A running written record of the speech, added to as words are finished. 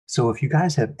So if you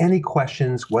guys have any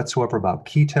questions whatsoever about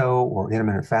keto or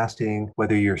intermittent fasting,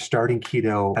 whether you're starting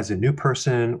keto as a new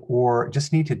person or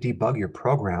just need to debug your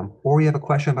program, or you have a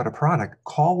question about a product,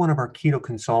 call one of our keto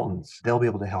consultants. They'll be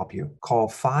able to help you. Call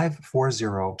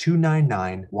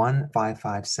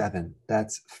 540-299-1557.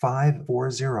 That's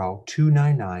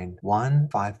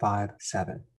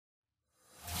 540-299-1557.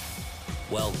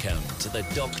 Welcome to the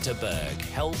Dr. Berg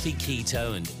Healthy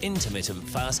Keto and Intermittent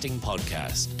Fasting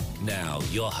Podcast. Now,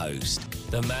 your host,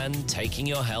 the man taking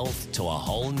your health to a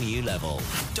whole new level,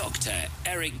 Dr.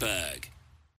 Eric Berg.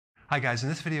 Hi guys, in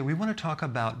this video we want to talk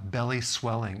about belly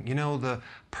swelling. You know, the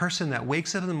person that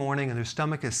wakes up in the morning and their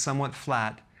stomach is somewhat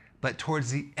flat, but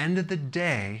towards the end of the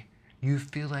day, you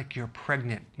feel like you're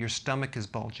pregnant, your stomach is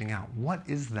bulging out. What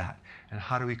is that, and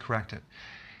how do we correct it?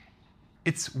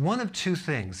 It's one of two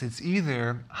things. It's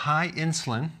either high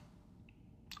insulin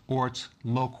or it's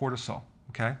low cortisol,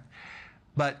 okay?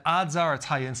 But odds are it's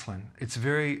high insulin. It's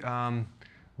very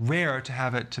rare to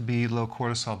have it to be low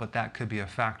cortisol, but that could be a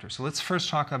factor. So let's first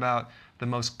talk about the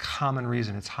most common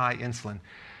reason. It's high insulin.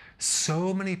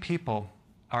 So many people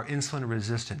are insulin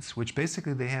resistant, which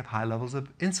basically they have high levels of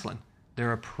insulin.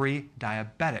 They're a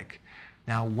pre-diabetic.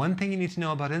 Now, one thing you need to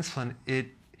know about insulin, it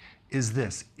is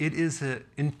an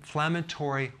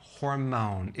inflammatory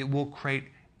hormone. It will create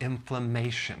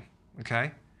inflammation,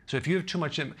 okay? So if you have too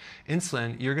much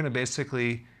insulin, you're gonna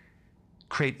basically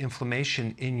create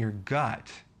inflammation in your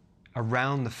gut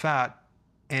around the fat,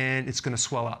 and it's gonna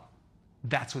swell up.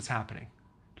 That's what's happening.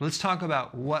 Let's talk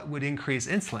about what would increase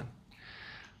insulin.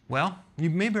 Well, you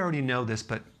maybe already know this,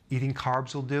 but eating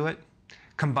carbs will do it.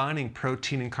 Combining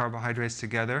protein and carbohydrates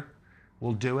together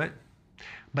will do it.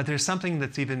 But there's something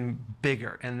that's even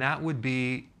bigger, and that would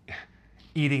be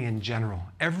eating in general.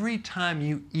 Every time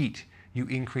you eat, you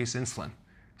increase insulin.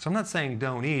 So I'm not saying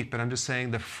don't eat, but I'm just saying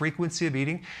the frequency of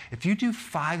eating. If you do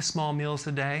 5 small meals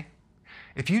a day,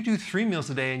 if you do 3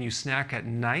 meals a day and you snack at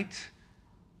night,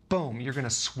 boom, you're gonna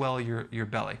swell your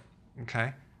belly,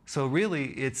 okay? So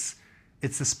really, it's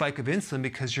the spike of insulin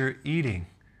because you're eating.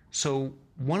 So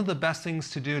one of the best things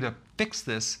to do to fix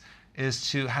this is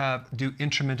to do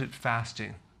intermittent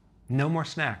fasting. No more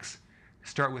snacks.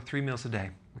 Start with 3 meals a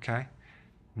day, okay?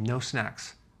 No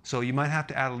snacks. So you might have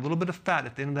to add a little bit of fat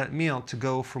at the end of that meal to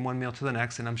go from one meal to the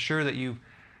next, and I'm sure that if you've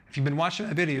been watching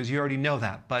my videos, you already know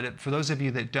that, but for those of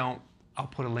you that don't, I'll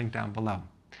put a link down below.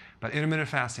 But intermittent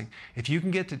fasting, if you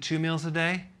can get to 2 meals a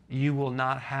day, you will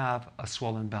not have a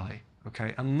swollen belly,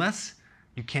 okay? Unless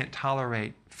you can't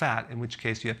tolerate fat, in which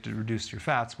case you have to reduce your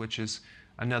fats, which is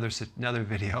another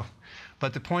video.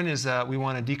 But the point is we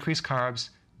want to decrease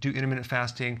carbs, do intermittent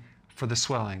fasting for the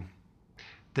swelling.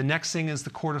 The next thing is the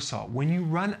cortisol. When you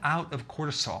run out of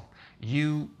cortisol,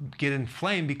 you get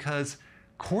inflamed because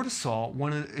cortisol,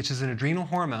 which is an adrenal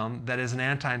hormone that is an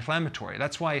anti-inflammatory.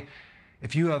 That's why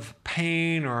if you have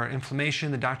pain or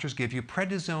inflammation, the doctors give you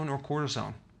prednisone or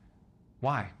cortisone.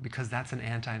 Why? Because that's an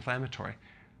anti-inflammatory.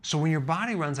 So when your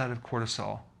body runs out of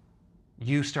cortisol,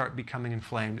 you start becoming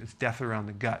inflamed. It's death around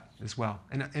the gut as well,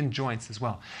 and in joints as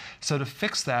well. So to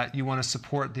fix that, you want to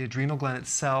support the adrenal gland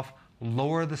itself,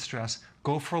 lower the stress,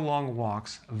 go for long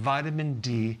walks, vitamin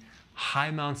D, high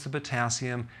amounts of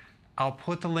potassium. I'll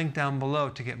put the link down below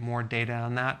to get more data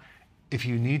on that if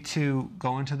you need to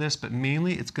go into this, but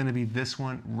mainly it's going to be this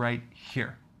one right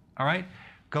here. All right?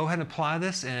 Go ahead and apply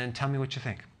this and tell me what you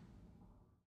think.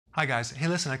 Hi guys. Hey,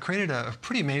 listen, I created a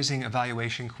pretty amazing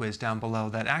evaluation quiz down below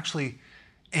that actually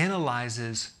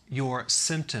analyzes your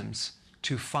symptoms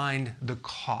to find the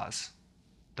cause,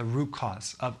 the root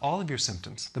cause of all of your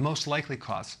symptoms, the most likely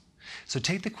cause. So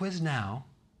take the quiz now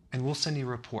and we'll send you a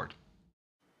report.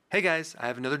 Hey guys, I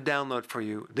have another download for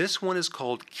you. This one is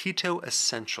called Keto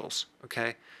Essentials,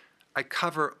 okay? I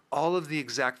cover all of the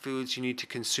exact foods you need to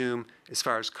consume as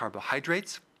far as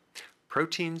carbohydrates,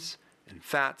 proteins, and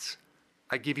fats.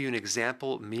 I give you an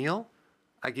example meal.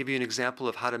 I give you an example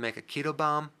of how to make a keto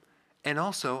bomb and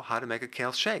also how to make a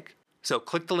kale shake. So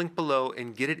click the link below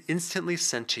and get it instantly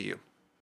sent to you.